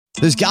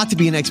There's got to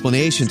be an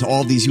explanation to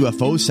all these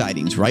UFO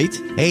sightings, right?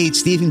 Hey,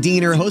 it's Stephen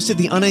Diener, host of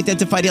the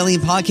Unidentified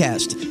Alien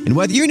Podcast. And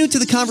whether you're new to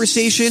the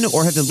conversation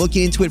or have been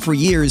looking into it for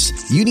years,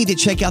 you need to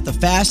check out the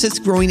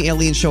fastest growing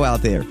alien show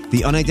out there,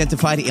 the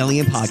Unidentified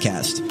Alien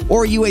Podcast,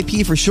 or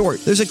UAP for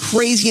short. There's a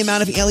crazy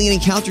amount of alien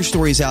encounter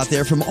stories out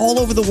there from all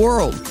over the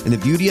world. And the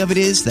beauty of it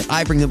is that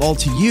I bring them all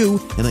to you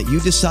and let you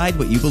decide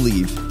what you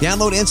believe.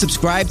 Download and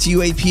subscribe to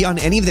UAP on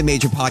any of the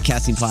major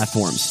podcasting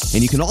platforms.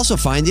 And you can also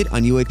find it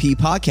on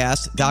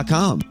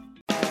UAPpodcast.com.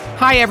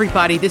 Hi,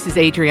 everybody. This is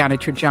Adriana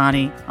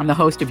Trajani. I'm the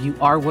host of You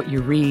Are What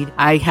You Read.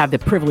 I have the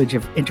privilege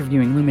of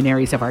interviewing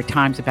luminaries of our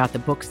times about the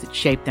books that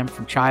shaped them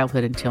from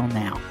childhood until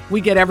now.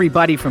 We get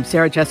everybody from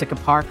Sarah Jessica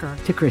Parker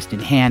to Kristen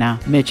Hanna,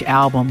 Mitch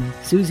Albom,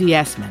 Susie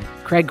Essman,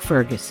 Craig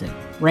Ferguson,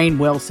 Rainn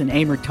Wilson,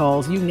 Amor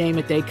Tolls, you name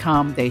it, they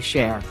come, they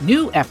share.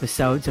 New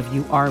episodes of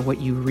You Are What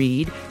You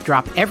Read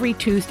drop every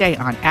Tuesday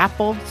on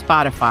Apple,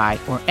 Spotify,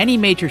 or any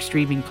major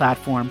streaming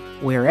platform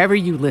wherever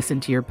you listen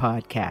to your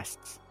podcasts.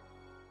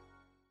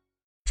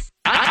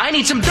 I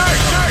need some dirt.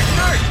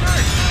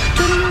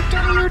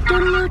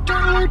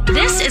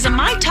 This is a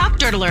My Talk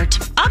Dirt Alert.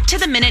 Up to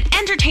the minute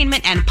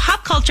entertainment and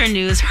pop culture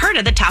news heard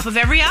at the top of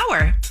every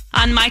hour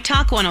on My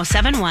Talk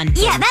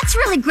 107.1. Yeah, that's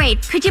really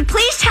great. Could you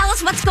please tell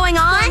us what's going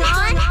on?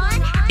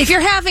 If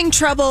you're having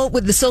trouble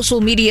with the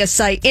social media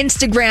site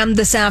Instagram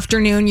this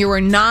afternoon, you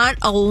are not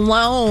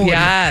alone.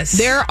 Yes.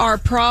 There are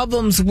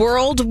problems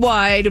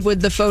worldwide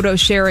with the photo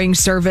sharing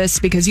service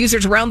because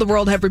users around the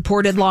world have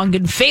reported long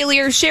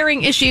failures,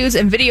 sharing issues,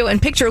 and video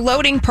and picture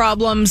loading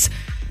problems.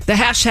 The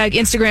hashtag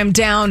Instagram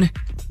down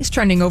is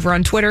trending over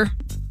on Twitter.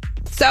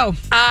 So,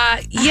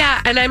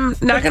 yeah, and I'm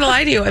not going to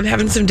lie to you. I'm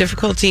having some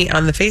difficulty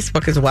on the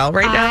Facebook as well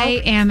right now.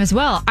 I am as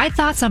well. I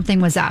thought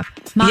something was up.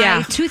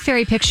 My Tooth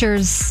Fairy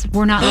pictures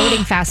were not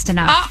loading fast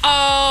enough.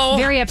 Uh-oh.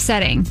 Very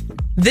upsetting.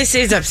 This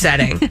is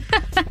upsetting.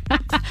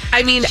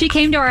 I mean, she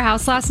came to our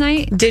house last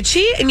night. Did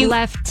she? And you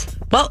left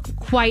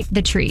quite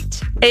the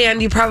treat.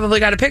 And you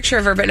probably got a picture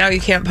of her, but now you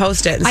can't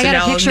post it. And I so got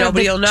now a picture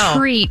nobody of will the know.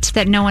 Treat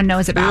that no one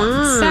knows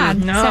about.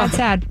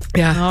 Sad.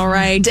 Yeah. All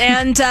right.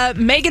 And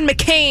Meghan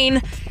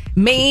McCain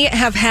may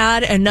have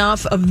had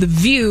enough of The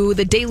View.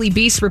 The Daily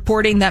Beast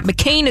reporting that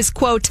McCain is,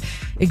 quote,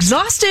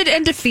 exhausted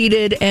and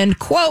defeated and,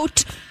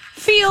 quote,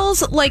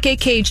 feels like a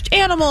caged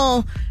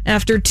animal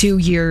after 2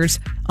 years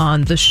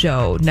on the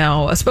show.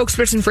 Now, a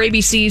spokesperson for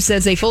ABC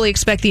says they fully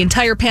expect the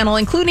entire panel,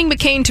 including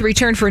McCain, to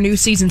return for a new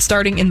season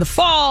starting in the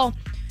fall.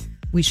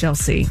 We shall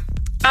see.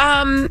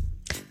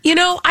 You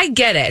know, I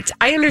get it.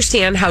 I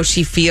understand how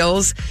she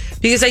feels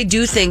because I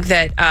do think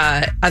that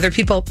other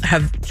people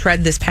have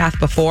tread this path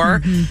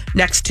before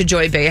next to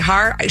Joy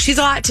Behar. She's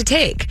a lot to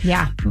take.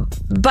 Yeah.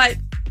 But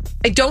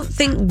I don't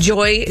think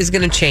Joy is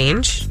going to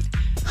change.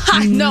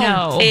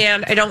 No.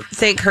 And I don't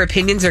think her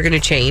opinions are going to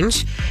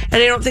change.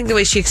 And I don't think the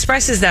way she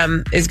expresses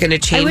them is going to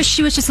change. I wish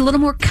she was just a little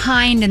more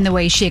kind in the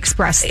way she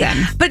expressed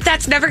them. But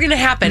that's never going to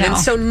happen. No. And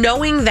so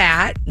knowing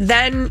that,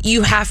 then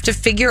you have to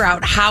figure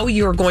out how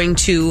you're going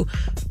to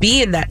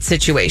be in that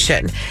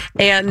situation.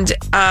 And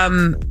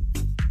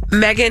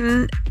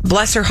Meghan,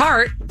 bless her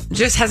heart,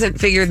 just hasn't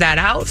figured that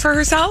out for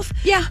herself.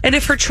 Yeah. And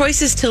if her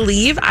choice is to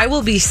leave, I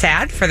will be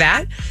sad for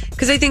that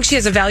because I think she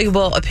has a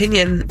valuable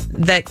opinion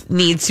that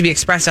needs to be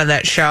expressed on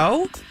that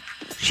show.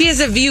 She has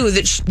a view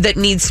that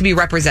needs to be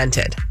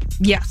represented.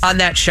 Yes. On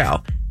that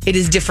show. It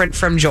is different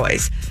from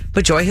Joy's.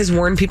 But Joy has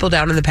worn people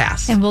down in the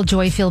past. And will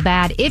Joy feel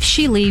bad if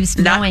she leaves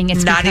knowing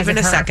it's not because even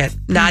of a her? second.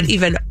 Not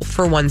even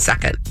for 1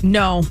 second.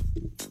 No.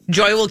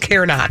 Joy will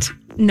care not.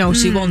 No,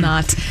 she will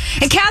not.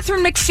 And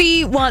Catherine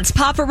McPhee wants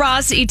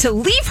paparazzi to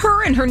leave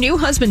her and her new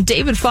husband,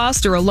 David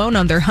Foster, alone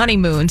on their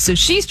honeymoon. So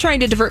she's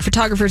trying to divert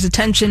photographers'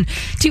 attention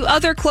to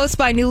other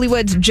close-by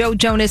newlyweds, Joe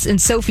Jonas and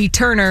Sophie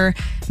Turner.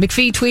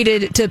 McPhee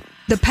tweeted to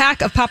the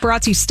pack of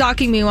paparazzi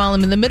stalking me while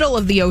I'm in the middle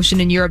of the ocean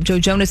in Europe. Joe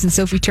Jonas and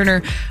Sophie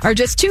Turner are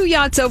just 2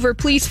 yachts over.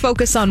 Please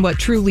focus on what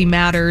truly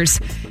matters.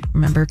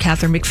 Remember,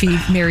 Catherine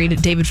McPhee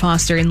married David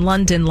Foster in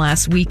London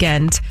last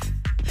weekend.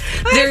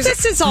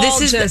 This is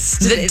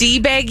the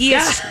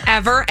D-baggiest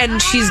ever, and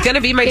she's going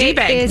to be my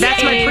D-bag.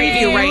 That's my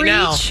preview right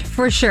now.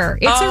 For sure.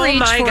 It's a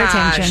reach for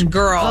attention.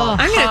 Girl.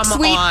 I'm going to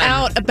tweet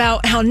out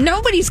about how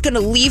nobody's going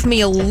to leave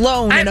me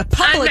alone in a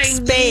public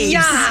space.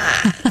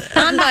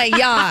 On my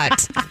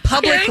yacht.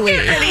 Publicly.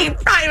 Any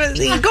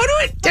privacy. Go to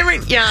a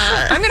different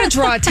yacht. I'm going to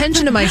draw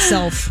attention to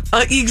myself.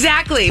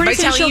 Exactly. By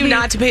telling you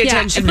not to pay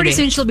attention to me. Pretty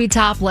soon she'll be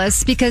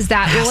topless because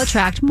that will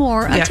attract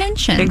more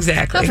attention.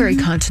 Exactly. Not very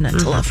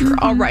continental of her.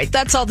 All right.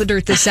 That's all the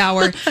dirt this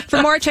hour.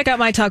 For more, check out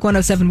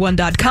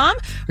MyTalk1071.com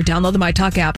or download the MyTalk app.